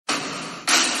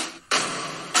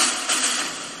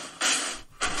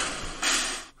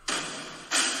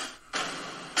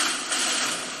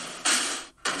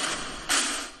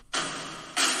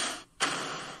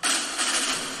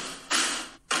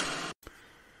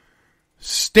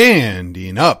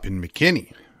Standing up in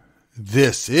McKinney.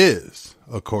 This is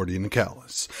According to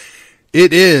Callus.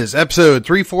 It is episode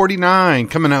 349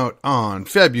 coming out on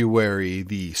February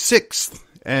the 6th,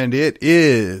 and it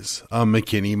is a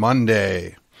McKinney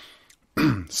Monday.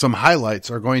 Some highlights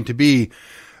are going to be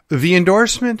the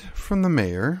endorsement from the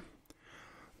mayor,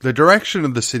 the direction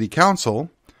of the city council,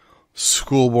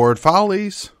 school board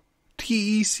follies,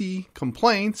 TEC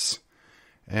complaints,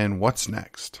 and what's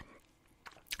next.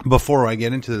 Before I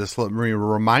get into this, let me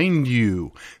remind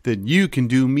you that you can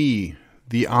do me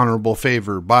the honorable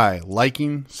favor by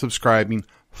liking, subscribing,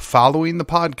 following the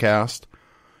podcast,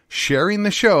 sharing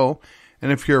the show,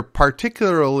 and if you're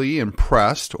particularly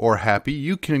impressed or happy,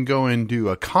 you can go and do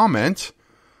a comment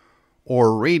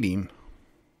or rating.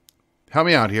 Help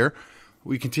me out here.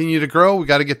 We continue to grow. We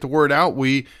got to get the word out.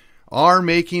 We are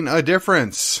making a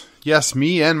difference. Yes,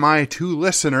 me and my 2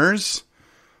 listeners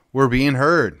were being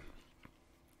heard.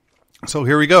 So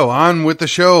here we go, on with the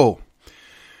show.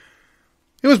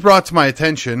 It was brought to my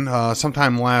attention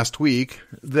sometime last week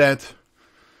that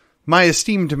my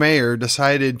esteemed mayor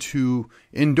decided to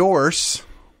endorse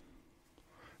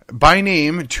by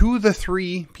name 2 of the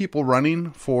 3 people running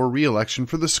for re-election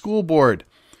for the school board.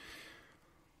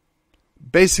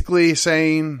 Basically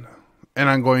saying, and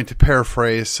I'm going to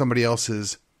paraphrase somebody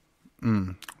else's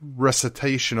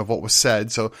recitation of what was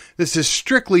said, so this is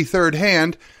strictly third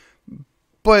hand,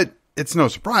 but it's no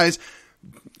surprise.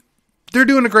 They're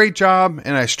doing a great job,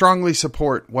 and I strongly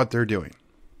support what they're doing.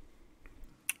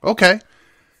 Okay.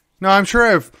 Now, I'm sure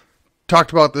I've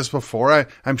talked about this before.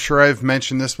 I'm sure I've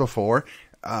mentioned this before.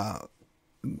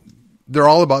 They're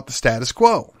all about the status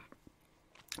quo.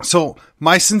 So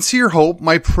my sincere hope,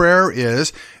 my prayer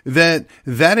is that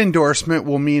that endorsement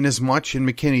will mean as much in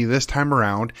McKinney this time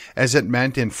around as it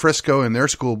meant in Frisco in their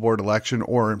school board election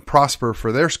or in Prosper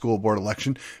for their school board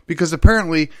election, because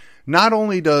apparently not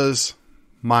only does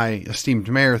my esteemed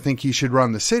mayor think he should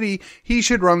run the city, he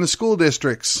should run the school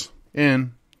districts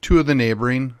in 2 of the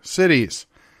neighboring cities.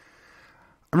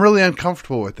 I'm really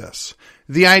uncomfortable with this.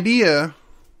 The idea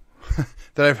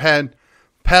that I've had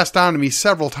passed on to me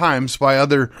several times by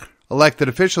other elected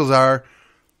officials are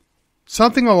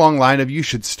something along the line of you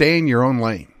should stay in your own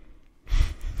lane.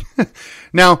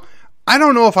 Now, I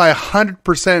don't know if I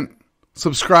 100%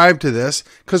 subscribe to this,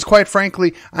 because quite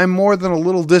frankly, I'm more than a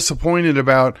little disappointed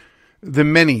about the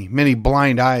many, many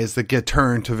blind eyes that get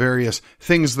turned to various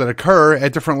things that occur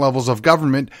at different levels of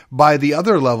government by the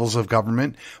other levels of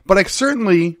government. But I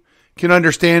certainly can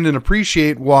understand and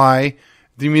appreciate why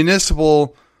the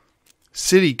municipal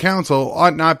city council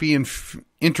ought not be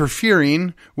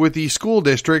interfering with the school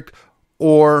district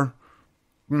or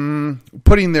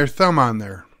putting their thumb on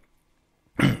there.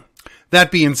 That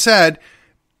being said,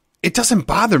 it doesn't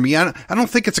bother me. I don't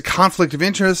think it's a conflict of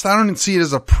interest. I don't see it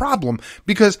as a problem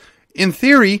because, in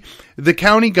theory, the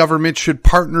county government should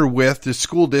partner with the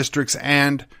school districts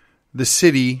and the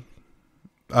city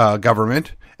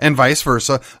government and vice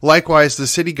versa. Likewise, the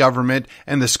city government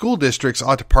and the school districts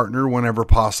ought to partner whenever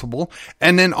possible.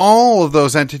 And then all of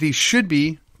those entities should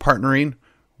be partnering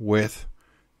with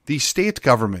the state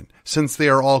government, since they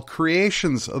are all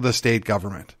creations of the state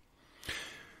government.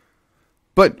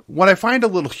 But what I find a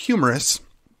little humorous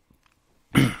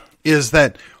is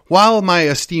that while my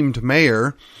esteemed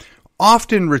mayor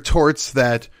often retorts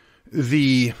that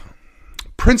the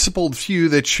principled few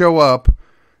that show up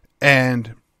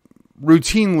and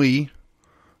routinely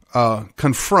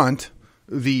confront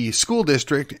the school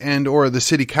district and or the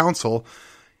city council,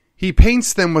 he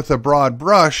paints them with a broad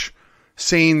brush,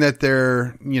 saying that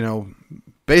they're,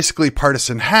 basically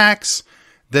partisan hacks,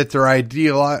 that they're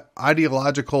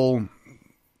ideological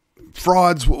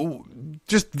frauds,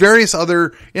 just various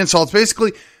other insults,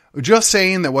 basically just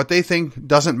saying that what they think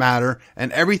doesn't matter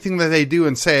and everything that they do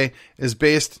and say is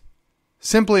based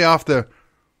simply off the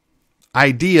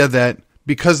idea that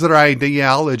because their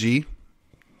ideology,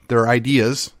 their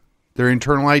ideas, their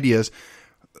internal ideas,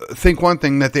 think one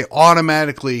thing, that they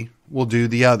automatically will do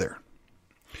the other.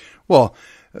 Well,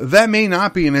 that may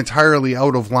not be an entirely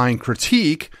out of line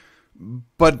critique,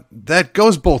 but that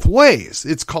goes both ways.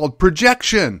 It's called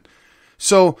projection.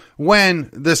 So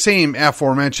when the same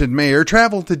aforementioned mayor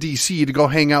traveled to D.C. to go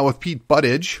hang out with Pete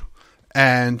Buttigieg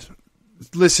and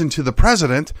listen to the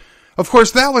president, of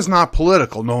course, that was not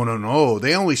political. No.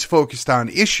 They only focused on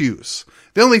issues.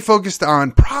 They only focused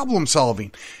on problem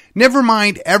solving. Never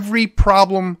mind every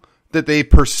problem that they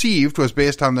perceived was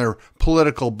based on their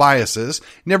political biases.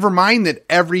 Never mind that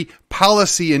every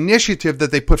policy initiative that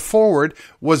they put forward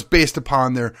was based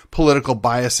upon their political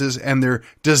biases and their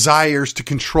desires to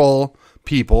control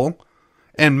people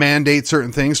and mandate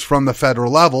certain things from the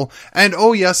federal level. And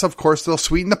oh yes, of course, they'll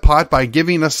sweeten the pot by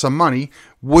giving us some money,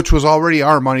 which was already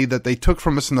our money that they took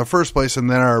from us in the first place and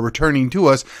then are returning to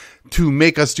us to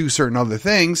make us do certain other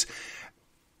things.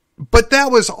 But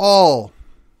that was all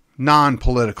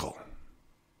non-political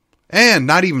and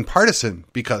not even partisan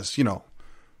because,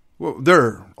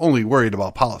 they're only worried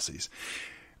about policies.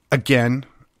 Again,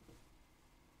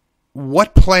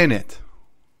 what planet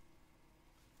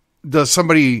does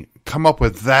somebody come up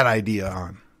with that idea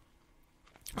on?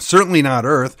 Certainly not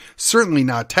Earth, certainly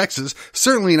not Texas,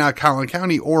 certainly not Collin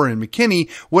County or in McKinney.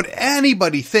 Would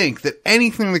anybody think that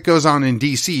anything that goes on in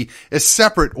DC is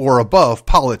separate or above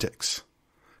politics?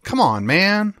 Come on,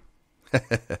 man.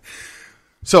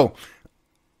 So,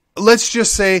 let's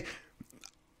just say,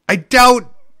 I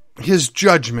doubt his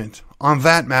judgment on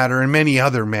that matter and many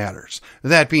other matters.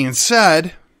 That being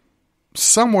said,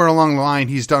 somewhere along the line,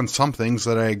 he's done some things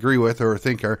that I agree with or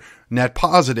think are net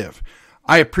positive.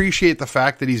 I appreciate the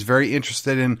fact that he's very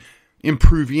interested in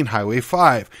improving Highway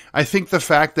 5. I think the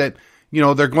fact that,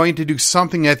 they're going to do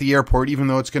something at the airport, even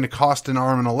though it's going to cost an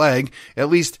arm and a leg, at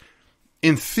least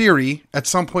in theory, at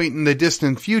some point in the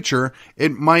distant future,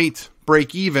 it might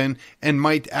break even and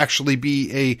might actually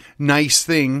be a nice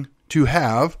thing to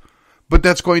have, but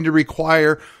that's going to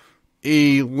require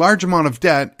a large amount of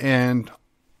debt and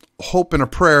hope and a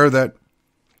prayer that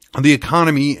the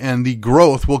economy and the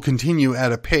growth will continue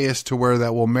at a pace to where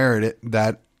that will merit it,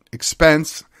 that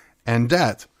expense and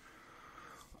debt.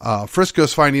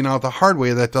 Frisco's finding out the hard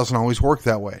way that doesn't always work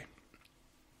that way.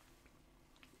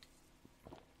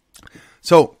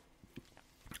 So,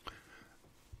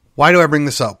 why do I bring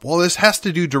this up? Well, this has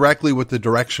to do directly with the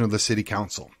direction of the city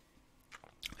council.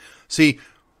 See,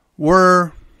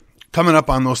 we're coming up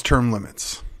on those term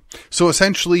limits. So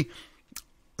essentially,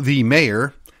 the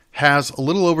mayor has a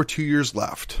little over 2 years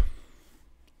left.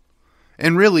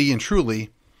 And really and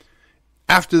truly,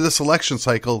 after this election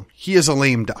cycle, he is a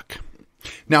lame duck.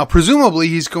 Now, presumably,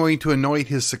 he's going to anoint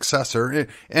his successor.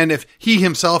 And if he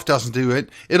himself doesn't do it,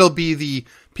 it'll be the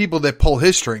people that pull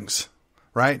his strings,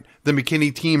 right? The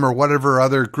McKinney team or whatever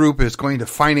other group is going to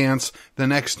finance the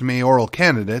next mayoral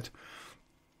candidate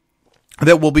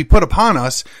that will be put upon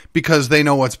us because they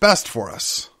know what's best for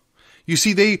us. You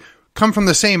see, they come from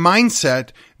the same mindset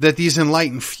that these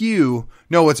enlightened few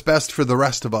know what's best for the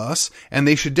rest of us, and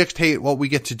they should dictate what we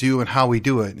get to do and how we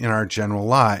do it in our general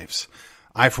lives.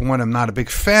 I, for one, am not a big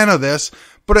fan of this,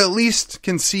 but at least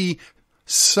can see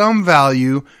some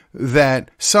value that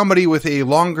somebody with a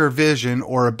longer vision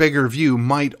or a bigger view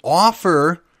might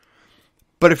offer.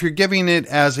 But if you're giving it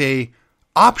as a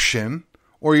option,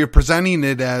 or you're presenting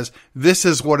it as this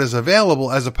is what is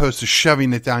available as opposed to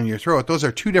shoving it down your throat, those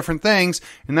are two different things,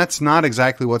 and that's not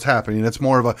exactly what's happening. It's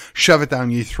more of a shove it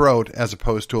down your throat as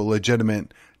opposed to a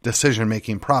legitimate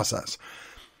decision-making process.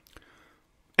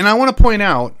 And I want to point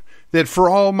out that for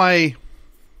all my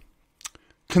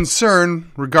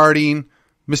concern regarding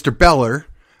Mr. Beller,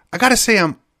 I got to say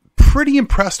I'm pretty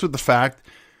impressed with the fact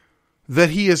that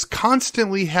he is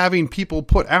constantly having people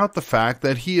put out the fact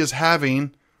that he is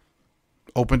having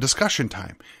open discussion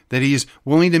time, that he's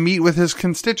willing to meet with his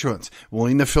constituents,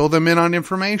 willing to fill them in on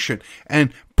information,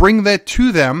 and bring that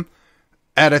to them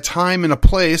at a time and a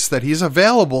place that he's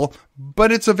available,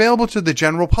 but it's available to the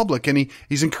general public, and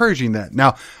he's encouraging that.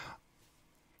 Now,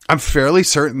 I'm fairly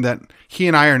certain that he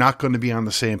and I are not going to be on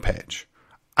the same page.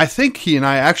 I think he and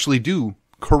I actually do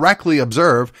correctly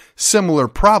observe similar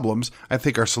problems. I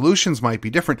think our solutions might be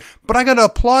different, but I got to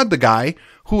applaud the guy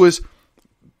who is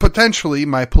potentially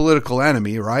my political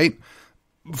enemy, right?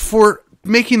 For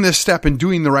making this step and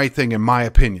doing the right thing, in my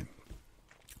opinion.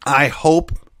 I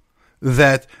hope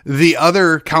that the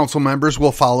other council members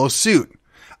will follow suit.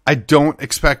 I don't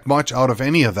expect much out of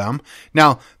any of them.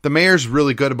 Now, the mayor's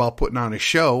really good about putting on a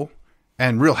show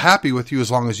and real happy with you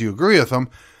as long as you agree with him.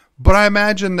 But I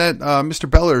imagine that Mr.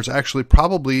 Beller is actually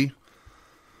probably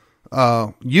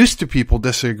used to people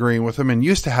disagreeing with him and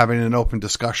used to having an open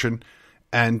discussion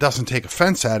and doesn't take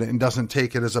offense at it and doesn't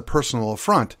take it as a personal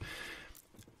affront.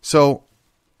 So,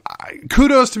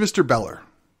 kudos to Mr. Beller.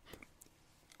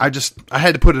 I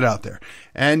had to put it out there.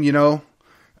 And,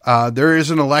 there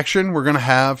is an election. We're going to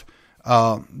have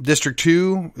District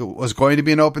 2. It was going to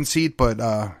be an open seat, but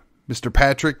Mr.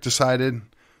 Patrick decided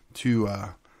to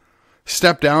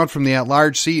step down from the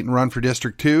at-large seat and run for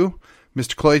District 2.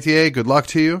 Mr. Cloutier, good luck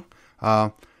to you.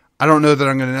 I don't know that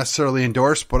I'm going to necessarily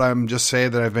endorse, but I'm just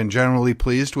saying that I've been generally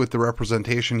pleased with the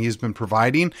representation he's been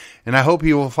providing, and I hope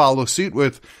he will follow suit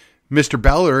with Mr.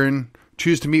 Beller and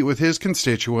choose to meet with his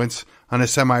constituents on a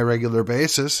semi-regular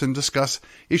basis and discuss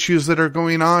issues that are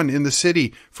going on in the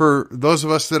city for those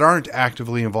of us that aren't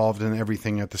actively involved in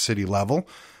everything at the city level.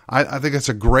 I think it's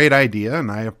a great idea,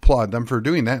 and I applaud them for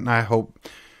doing that, and I hope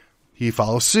he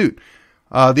follows suit.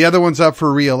 The other one's up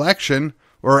for re-election,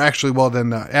 or actually, well,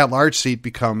 then the at-large seat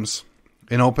becomes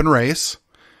an open race.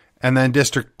 And then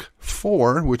District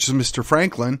 4, which is Mr.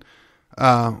 Franklin,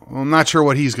 I'm not sure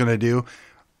what he's going to do.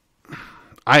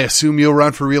 I assume you'll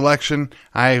run for re-election.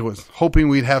 I was hoping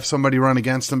we'd have somebody run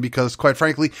against him because, quite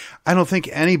frankly, I don't think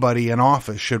anybody in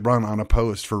office should run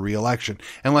unopposed for re-election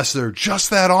unless they're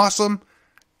just that awesome.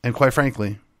 And quite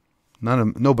frankly,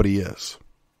 nobody is.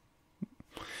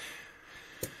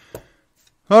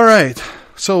 All right,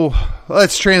 so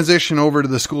let's transition over to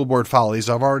the school board follies.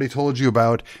 I've already told you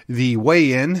about the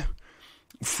weigh-in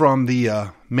from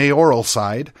the mayoral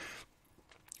side.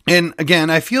 And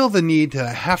again, I feel the need to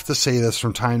have to say this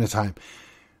from time to time.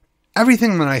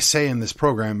 Everything that I say in this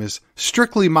program is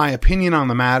strictly my opinion on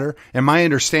the matter and my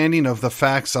understanding of the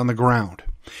facts on the ground.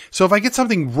 So if I get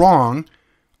something wrong,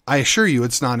 I assure you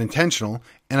it's not intentional,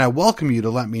 and I welcome you to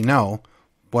let me know,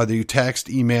 whether you text,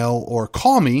 email, or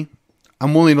call me.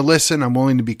 I'm willing to listen. I'm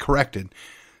willing to be corrected.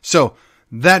 So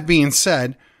that being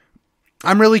said,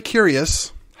 I'm really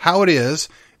curious how it is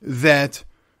that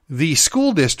the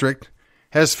school district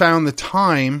has found the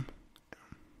time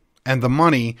and the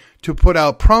money to put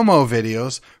out promo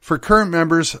videos for current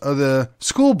members of the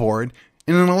school board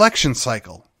in an election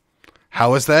cycle.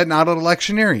 How is that not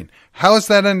electioneering? How is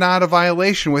that not a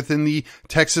violation within the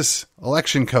Texas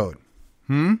election code?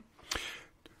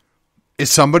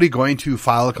 Is somebody going to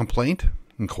file a complaint?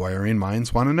 Inquiring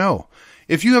minds want to know.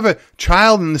 If you have a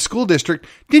child in the school district,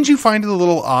 didn't you find it a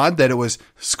little odd that it was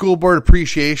School Board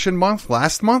Appreciation Month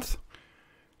last month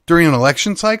during an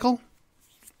election cycle?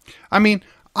 I mean,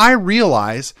 I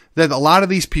realize that a lot of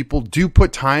these people do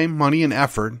put time, money, and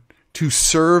effort to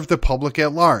serve the public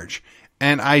at large.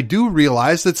 And I do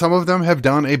realize that some of them have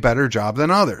done a better job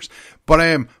than others. But I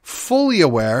am fully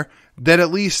aware that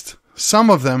at least some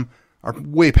of them are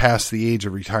way past the age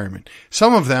of retirement.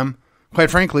 Some of them,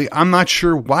 quite frankly, I'm not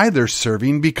sure why they're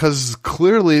serving, because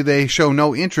clearly they show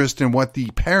no interest in what the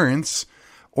parents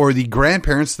or the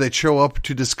grandparents that show up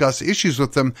to discuss issues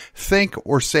with them think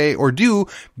or say or do,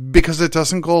 because it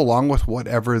doesn't go along with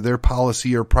whatever their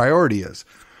policy or priority is.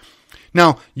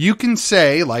 Now, you can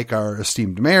say, like our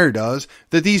esteemed mayor does,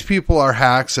 that these people are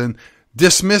hacks and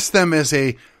dismiss them as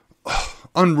a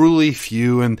unruly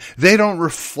few and they don't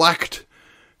reflect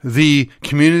the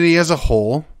community as a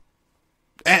whole.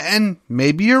 And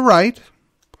maybe you're right,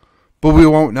 but we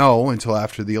won't know until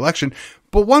after the election.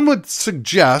 But one would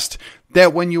suggest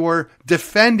that when you are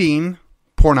defending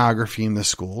pornography in the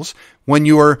schools, when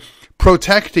you are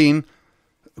protecting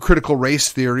critical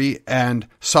race theory and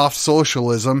soft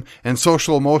socialism and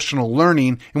social emotional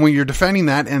learning, and when you're defending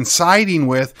that and siding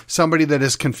with somebody that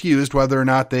is confused whether or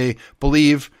not they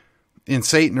believe in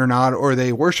Satan or not, or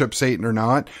they worship Satan or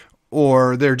not,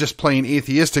 or they're just plain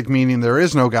atheistic, meaning there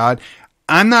is no God,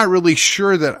 I'm not really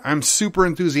sure that I'm super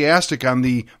enthusiastic on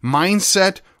the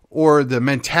mindset or the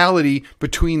mentality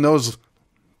between those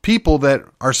people that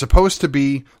are supposed to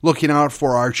be looking out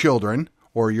for our children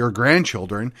or your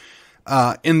grandchildren,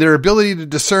 in their ability to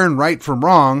discern right from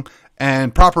wrong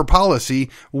and proper policy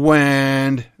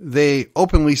when they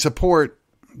openly support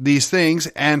these things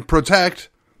and protect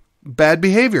bad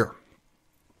behavior.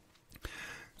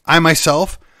 I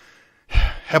myself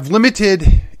have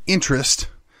limited interest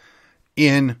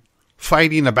in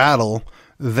fighting a battle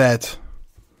that,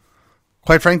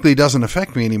 quite frankly, doesn't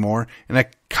affect me anymore. And I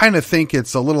kind of think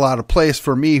it's a little out of place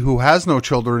for me, who has no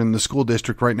children in the school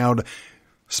district right now, to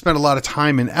spend a lot of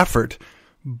time and effort.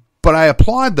 But I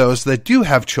applaud those that do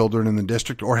have children in the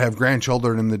district or have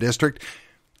grandchildren in the district,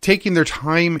 taking their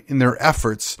time and their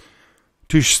efforts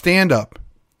to stand up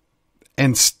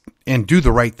and do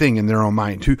the right thing in their own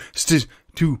mind, to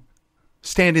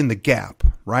stand in the gap,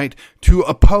 right? To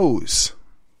oppose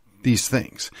these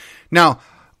things. Now,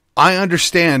 I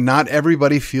understand not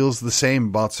everybody feels the same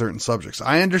about certain subjects.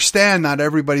 I understand not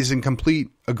everybody's in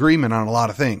complete agreement on a lot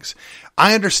of things.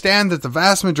 I understand that the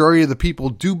vast majority of the people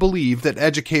do believe that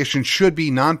education should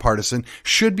be nonpartisan,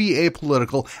 should be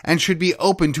apolitical, and should be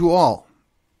open to all.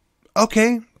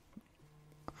 Okay.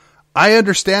 I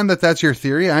understand that that's your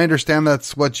theory. I understand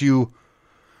that's what you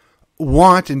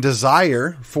want and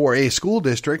desire for a school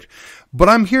district, but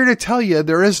I'm here to tell you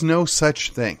there is no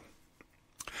such thing.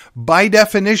 By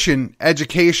definition,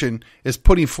 education is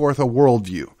putting forth a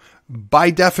worldview. By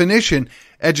definition,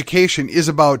 education is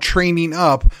about training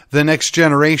up the next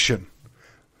generation.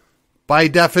 By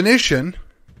definition,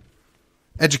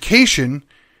 education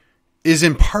is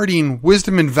imparting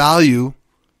wisdom and value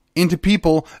into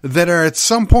people that are at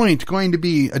some point going to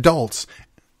be adults.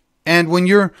 And when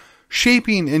you're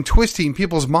shaping and twisting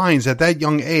people's minds at that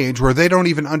young age where they don't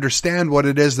even understand what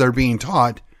it is they're being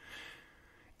taught,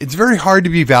 it's very hard to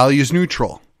be values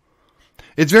neutral.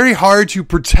 It's very hard to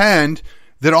pretend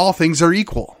that all things are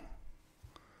equal.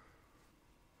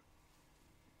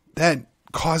 That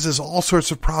causes all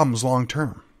sorts of problems long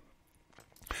term.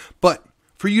 But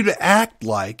for you to act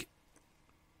like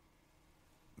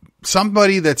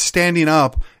somebody that's standing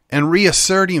up and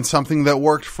reasserting something that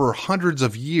worked for hundreds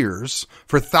of years,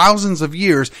 for thousands of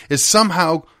years, is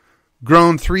somehow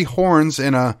grown 3 horns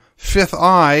and a 5th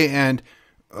eye and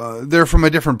they're from a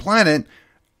different planet,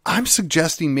 I'm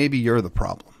suggesting maybe you're the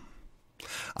problem.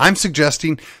 I'm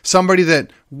suggesting somebody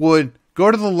that would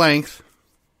go to the length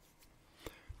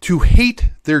to hate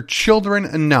their children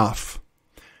enough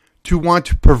to want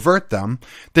to pervert them,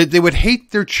 that they would hate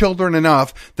their children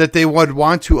enough that they would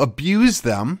want to abuse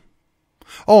them.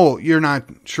 Oh, you're not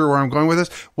sure where I'm going with this?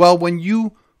 Well, when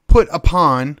you put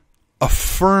upon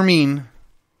affirming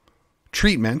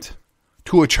treatment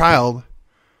to a child,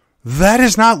 that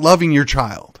is not loving your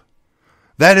child.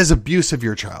 That is abuse of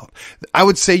your child. I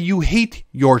would say you hate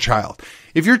your child.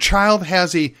 If your child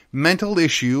has a mental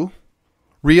issue,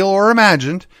 real or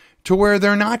imagined, to where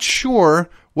they're not sure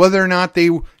whether or not they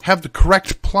have the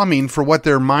correct plumbing for what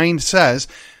their mind says,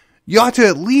 you ought to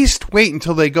at least wait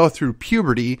until they go through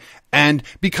puberty and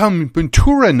become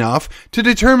mature enough to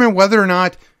determine whether or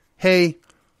not, hey,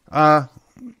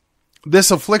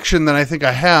 this affliction that I think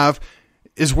I have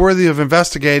is worthy of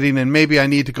investigating, and maybe I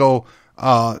need to go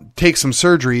take some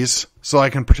surgeries so I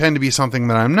can pretend to be something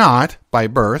that I'm not by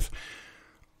birth.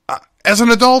 As an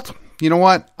adult, you know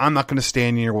what? I'm not going to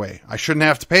stand in your way. I shouldn't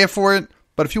have to pay for it,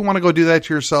 but if you want to go do that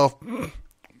to yourself,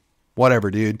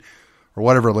 whatever, dude, or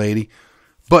whatever, lady.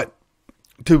 But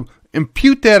to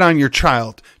impute that on your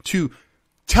child, to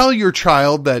tell your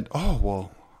child that, oh,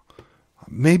 well,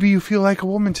 maybe you feel like a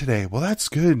woman today. Well, that's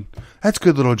good. That's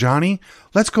good, little Johnny.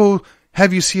 Let's go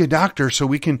have you see a doctor so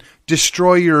we can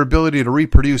destroy your ability to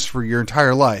reproduce for your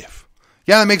entire life.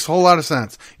 Yeah, that makes a whole lot of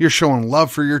sense. You're showing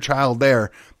love for your child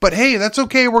there. But hey, that's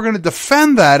okay. We're going to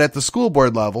defend that at the school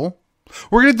board level.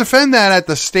 We're going to defend that at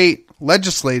the state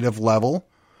legislative level.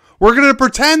 We're going to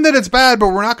pretend that it's bad, but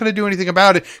we're not going to do anything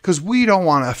about it because we don't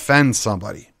want to offend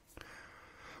somebody.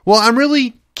 Well, I'm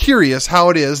really curious how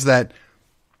it is that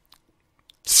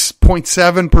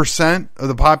 0.7% of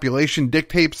the population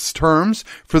dictates terms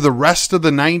for the rest of the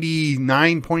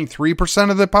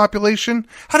 99.3% of the population.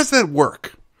 How does that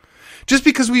work? Just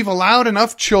because we've allowed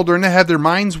enough children to have their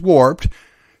minds warped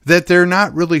that they're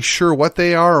not really sure what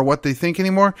they are or what they think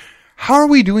anymore, how are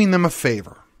we doing them a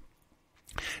favor?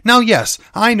 Now, yes,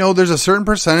 I know there's a certain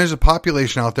percentage of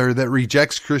population out there that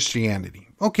rejects Christianity.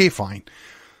 Okay, fine.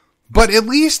 But at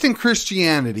least in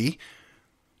Christianity,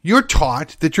 you're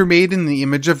taught that you're made in the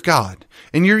image of God,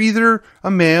 and you're either a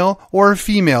male or a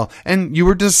female, and you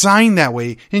were designed that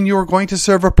way, and you are going to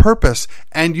serve a purpose,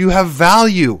 and you have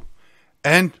value,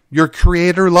 and your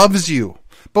Creator loves you.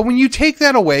 But when you take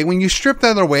that away, when you strip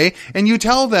that away, and you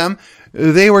tell them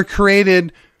they were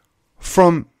created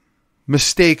from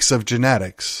mistakes of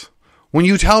genetics, when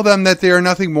you tell them that they are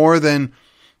nothing more than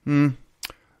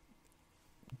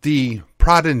the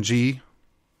progeny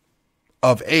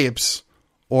of apes,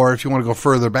 or if you want to go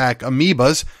further back,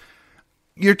 amoebas,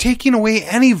 you're taking away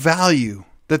any value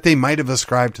that they might have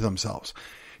ascribed to themselves.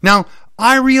 Now,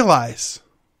 I realize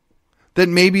that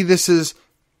maybe this is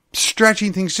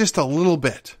stretching things just a little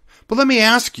bit. But let me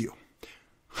ask you.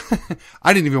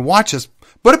 I didn't even watch this,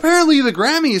 but apparently the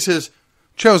Grammys has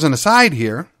chosen a side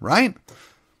here, right?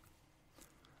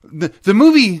 The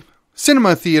movie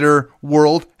cinema theater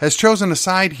world has chosen a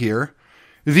side here.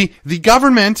 The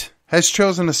government has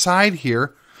chosen a side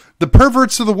here. The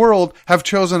perverts of the world have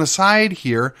chosen a side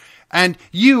here. And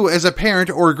you, as a parent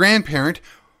or a grandparent,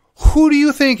 who do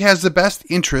you think has the best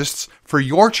interests for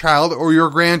your child or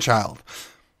your grandchild?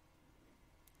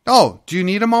 Oh, do you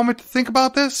need a moment to think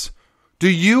about this? Do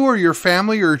you or your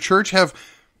family or your church have,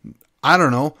 I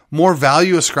don't know, more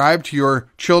value ascribed to your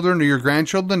children or your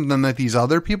grandchildren than that these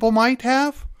other people might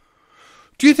have?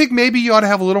 Do you think maybe you ought to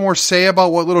have a little more say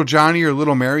about what little Johnny or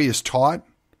little Mary is taught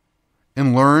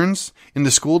and learns in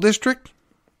the school district?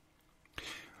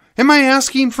 Am I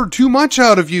asking for too much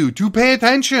out of you to pay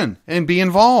attention and be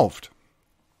involved?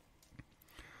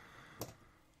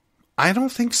 I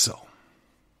don't think so.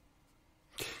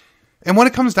 And when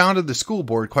it comes down to the school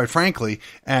board, quite frankly,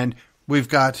 and we've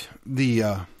got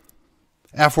the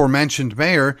aforementioned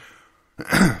mayor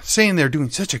saying they're doing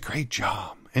such a great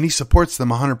job and he supports them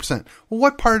 100%. Well,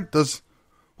 what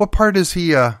part is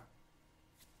he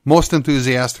most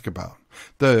enthusiastic about?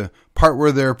 The part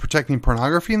where they're protecting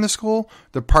pornography in the school?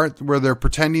 The part where they're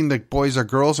pretending that boys are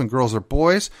girls and girls are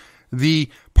boys? The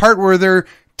part where they're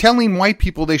telling white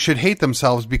people they should hate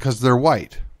themselves because they're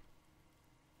white?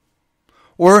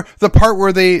 Or the part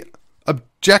where they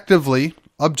objectively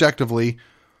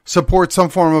support some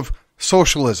form of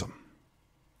socialism?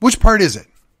 Which part is it?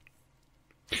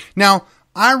 Now,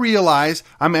 I realize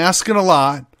I'm asking a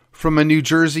lot from a New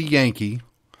Jersey Yankee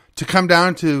to come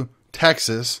down to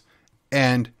Texas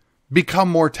and become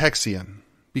more Texian,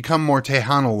 become more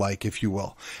Tejano-like, if you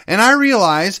will. And I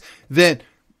realize that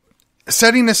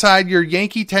setting aside your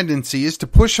Yankee tendencies to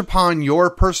push upon your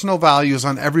personal values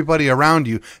on everybody around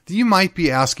you, that you might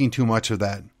be asking too much of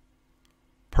that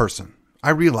person.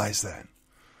 I realize that.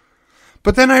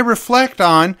 But then I reflect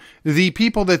on the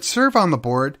people that serve on the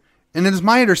board, and it is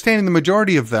my understanding the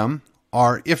majority of them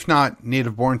are, if not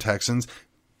native-born Texans,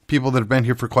 people that have been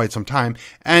here for quite some time,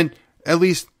 and at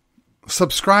least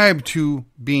subscribe to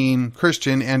being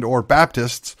Christian and or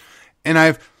Baptists. And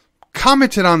I've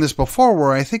commented on this before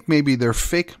where I think maybe they're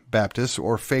fake Baptists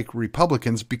or fake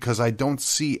Republicans because I don't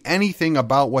see anything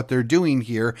about what they're doing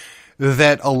here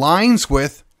that aligns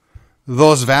with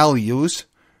those values,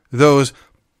 those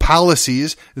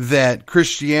policies that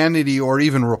Christianity or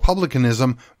even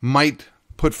Republicanism might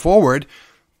put forward.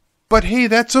 But hey,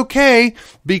 that's okay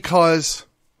because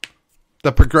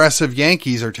the progressive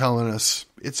Yankees are telling us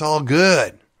it's all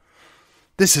good.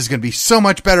 This is going to be so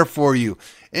much better for you.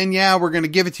 And yeah, we're going to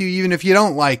give it to you even if you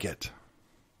don't like it.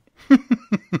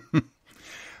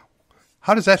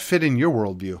 How does that fit in your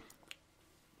worldview?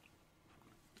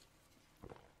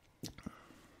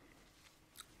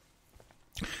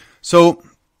 So,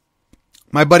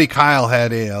 my buddy Kyle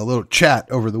had a little chat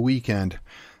over the weekend,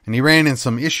 and he ran in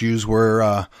some issues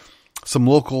where some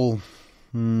local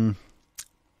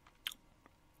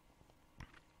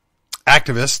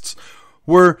activists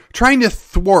were trying to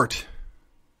thwart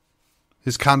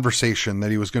his conversation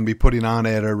that he was going to be putting on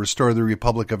at a Restore the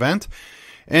Republic event.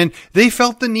 And they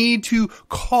felt the need to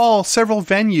call several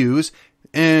venues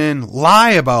and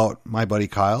lie about my buddy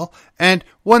Kyle. And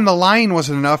when the lying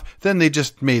wasn't enough, then they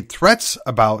just made threats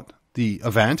about the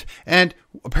event. And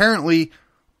apparently,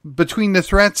 between the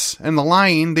threats and the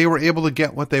lying, they were able to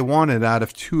get what they wanted out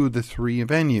of 2 of the 3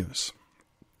 venues.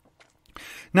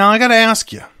 Now, I got to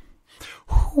ask you,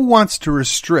 who wants to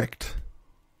restrict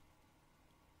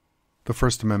the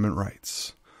First Amendment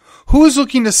rights? Who is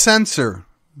looking to censor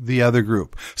the other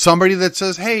group? Somebody that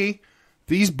says, hey,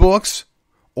 these books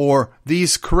or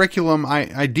these curriculum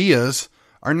ideas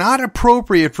are not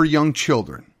appropriate for young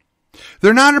children.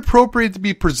 They're not appropriate to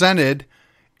be presented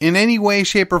in any way,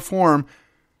 shape, or form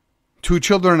to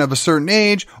children of a certain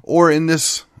age or in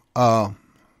this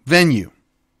venue.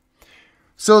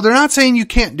 So they're not saying you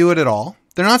can't do it at all.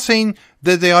 They're not saying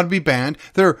that they ought to be banned.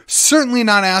 They're certainly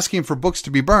not asking for books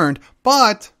to be burned,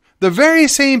 but the very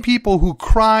same people who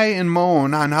cry and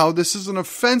moan on how this is an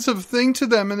offensive thing to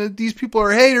them and that these people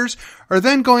are haters are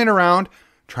then going around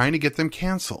trying to get them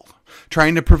canceled,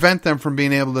 trying to prevent them from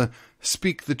being able to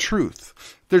speak the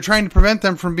truth. They're trying to prevent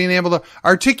them from being able to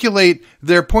articulate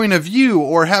their point of view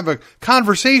or have a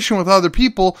conversation with other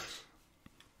people.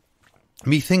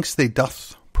 Methinks they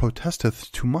doth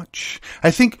protesteth too much. I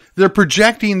think they're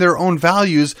projecting their own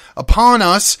values upon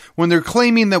us when they're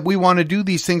claiming that we want to do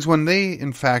these things when they,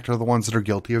 in fact, are the ones that are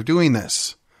guilty of doing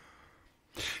this.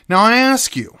 Now, I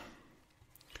ask you,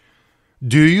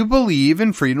 do you believe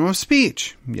in freedom of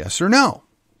speech? Yes or no?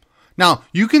 Now,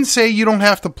 you can say you don't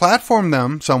have to platform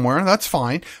them somewhere. That's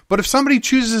fine. But if somebody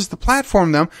chooses to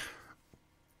platform them,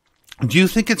 do you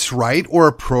think it's right or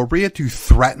appropriate to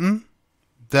threaten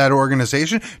that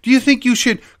organization? Do you think you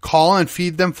should call and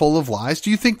feed them full of lies?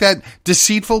 Do you think that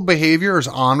deceitful behavior is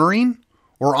honoring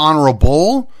or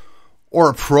honorable or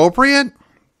appropriate?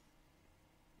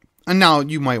 And now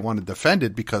you might want to defend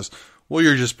it because, well,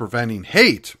 you're just preventing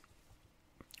hate.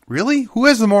 Really? Who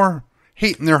has the more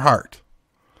hate in their heart?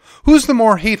 Who's the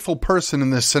more hateful person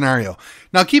in this scenario?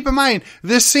 Now keep in mind,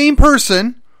 this same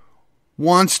person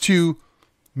wants to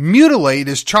mutilate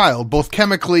his child, both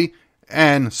chemically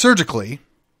and surgically,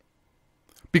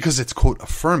 because it's, quote,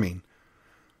 affirming.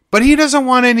 But he doesn't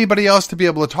want anybody else to be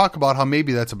able to talk about how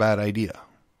maybe that's a bad idea.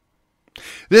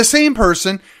 This same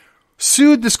person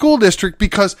sued the school district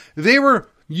because they were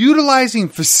utilizing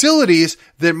facilities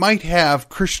that might have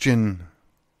Christian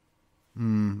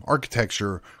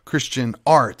architecture, Christian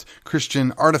art,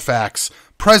 Christian artifacts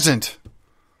present.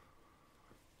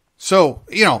 So,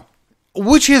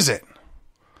 which is it?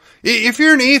 If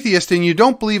you're an atheist and you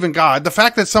don't believe in God, the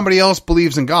fact that somebody else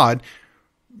believes in God,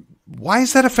 why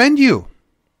does that offend you?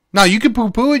 Now, you can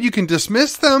poo-poo it, you can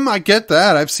dismiss them. I get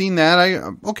that. I've seen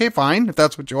that. Okay, fine, if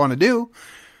that's what you want to do.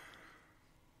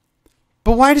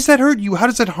 But why does that hurt you? How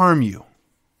does it harm you?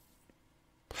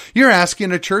 You're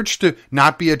asking a church to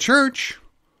not be a church.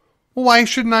 Well, why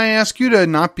shouldn't I ask you to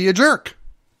not be a jerk?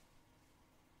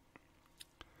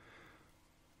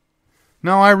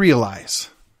 Now, I realize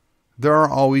there are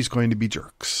always going to be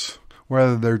jerks.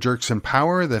 Whether they're jerks in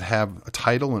power that have a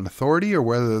title and authority, or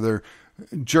whether they're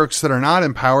jerks that are not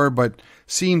in power but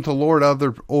seem to lord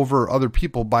over other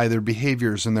people by their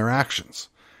behaviors and their actions.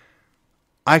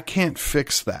 I can't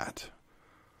fix that.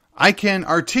 I can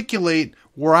articulate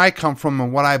where I come from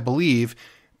and what I believe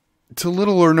to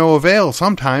little or no avail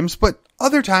sometimes, but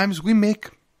other times we make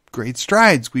great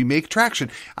strides. We make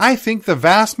traction. I think the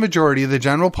vast majority of the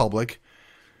general public,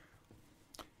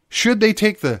 should they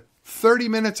take the 30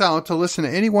 minutes out to listen to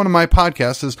any one of my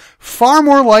podcasts, is far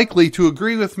more likely to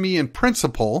agree with me in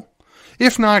principle,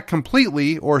 if not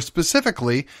completely or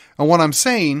specifically on what I'm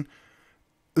saying,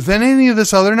 than any of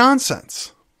this other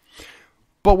nonsense.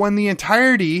 But when the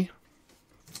entirety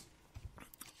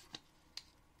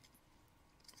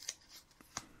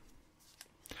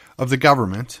of the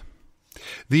government,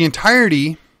 the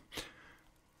entirety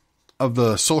of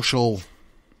the social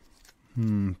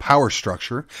power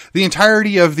structure, the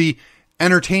entirety of the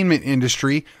entertainment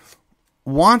industry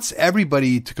wants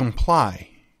everybody to comply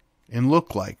and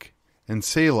look like and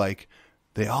say like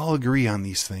they all agree on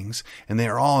these things and they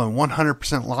are all in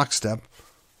 100% lockstep,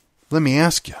 let me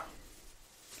ask you,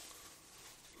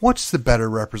 what's the better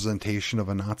representation of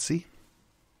a Nazi?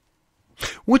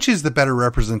 Which is the better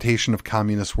representation of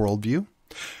communist worldview?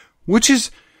 Which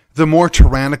is the more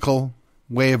tyrannical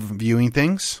way of viewing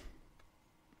things?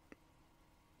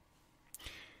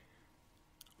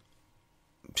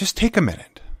 Just take a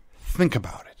minute. Think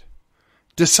about it.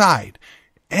 Decide,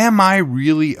 am I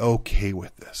really okay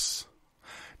with this?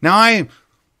 Now, I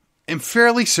am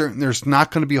fairly certain there's not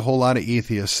going to be a whole lot of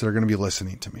atheists that are going to be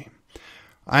listening to me.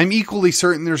 I'm equally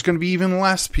certain there's going to be even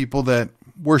less people that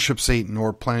worship Satan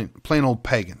or plain old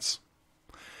pagans.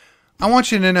 I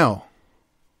want you to know,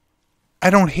 I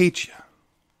don't hate you.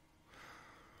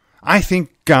 I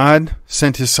think God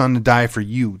sent his son to die for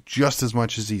you just as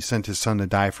much as he sent his son to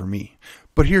die for me.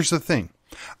 But here's the thing.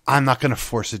 I'm not going to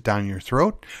force it down your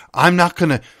throat. I'm not going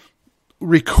to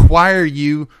require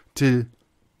you to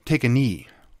take a knee.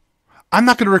 I'm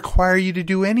not going to require you to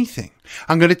do anything.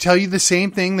 I'm going to tell you the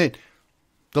same thing that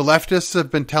the leftists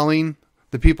have been telling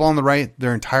the people on the right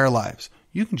their entire lives.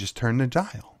 You can just turn the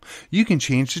dial. You can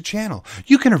change the channel.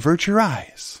 You can avert your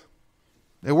eyes.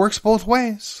 It works both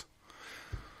ways.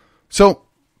 So,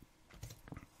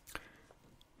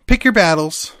 pick your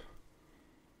battles.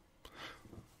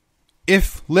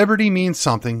 If liberty means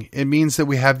something, it means that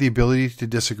we have the ability to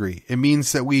disagree. It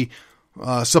means that we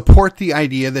support the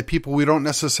idea that people we don't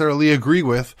necessarily agree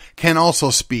with can also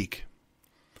speak.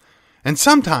 And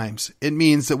sometimes it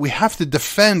means that we have to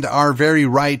defend our very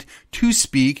right to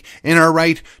speak and our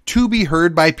right to be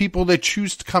heard by people that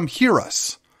choose to come hear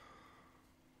us.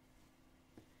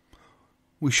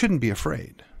 We shouldn't be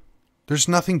afraid. There's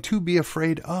nothing to be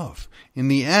afraid of. In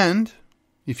the end,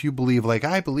 if you believe like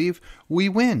I believe, we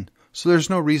win. So there's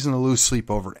no reason to lose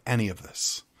sleep over any of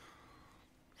this.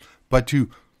 But to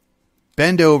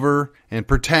bend over and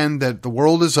pretend that the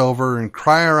world is over and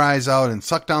cry our eyes out and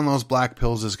suck down those black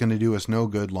pills is going to do us no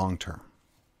good long term.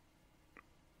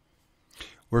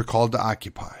 We're called to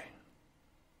occupy.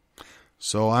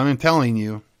 So I'm telling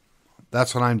you,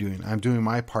 that's what I'm doing. I'm doing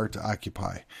my part to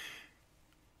occupy.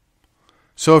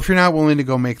 So if you're not willing to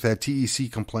go make that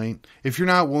TEC complaint, if you're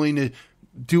not willing to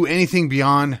do anything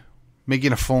beyond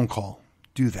making a phone call,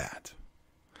 do that.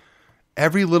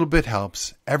 Every little bit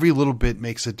helps. Every little bit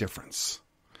makes a difference.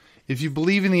 If you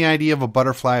believe in the idea of a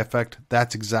butterfly effect,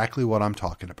 that's exactly what I'm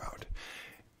talking about.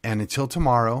 And until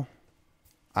tomorrow,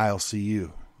 I'll see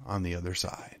you on the other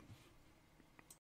side.